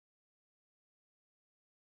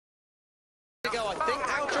to go, I think.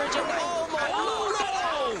 Outrage, oh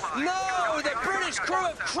my, no, the British crew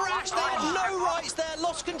have crashed. They had no rights there,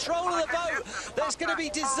 lost control of the boat. There's going to be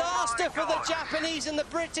disaster for the Japanese and the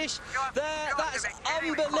British there. That's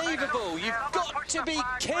unbelievable. You've got to be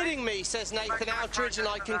kidding me, says Nathan Outrage, and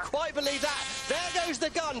I can quite believe that. There goes the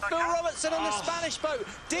gun. Phil Robertson on the Spanish boat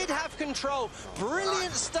did have control.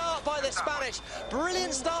 Brilliant start by the Spanish.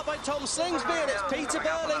 Brilliant start by Tom Slingsby, and it's Peter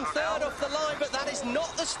Burling third off the line, but that is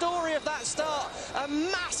not the story of that start. A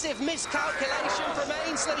massive miscalculation from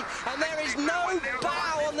Ainsley, and there is no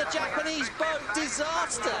bow on the Japanese boat.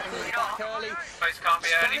 Disaster. Back early. Can't be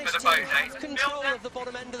early for the boat, have control of the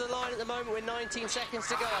bottom end of the line at the moment with 19 seconds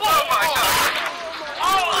to go. Oh my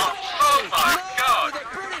God! Oh my God! The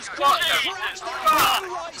British crashed. They had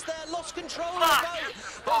no rights there, lost control of the boat.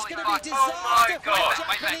 There's going to be disaster for the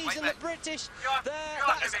Japanese and the British there.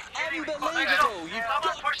 That's unbelievable. You've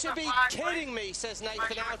got to be kidding me, says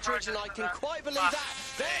Nathan Outrage, and I can quite believe that.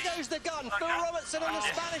 There goes the gun. Phil Robertson on the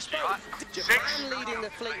Spanish boat. Japan leading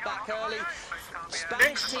the fleet back early.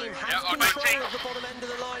 Spanish team has control of the bottom end of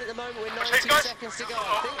the line at the moment with 19 seconds to go.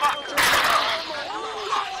 I think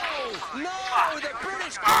no, the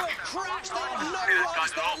British crew have crashed. They had no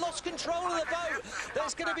rights there, lost control of the boat.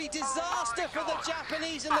 There's going to be disaster for the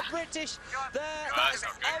Japanese and the British there. That's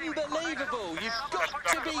unbelievable. You've got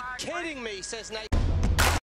to be kidding me, says Nathan.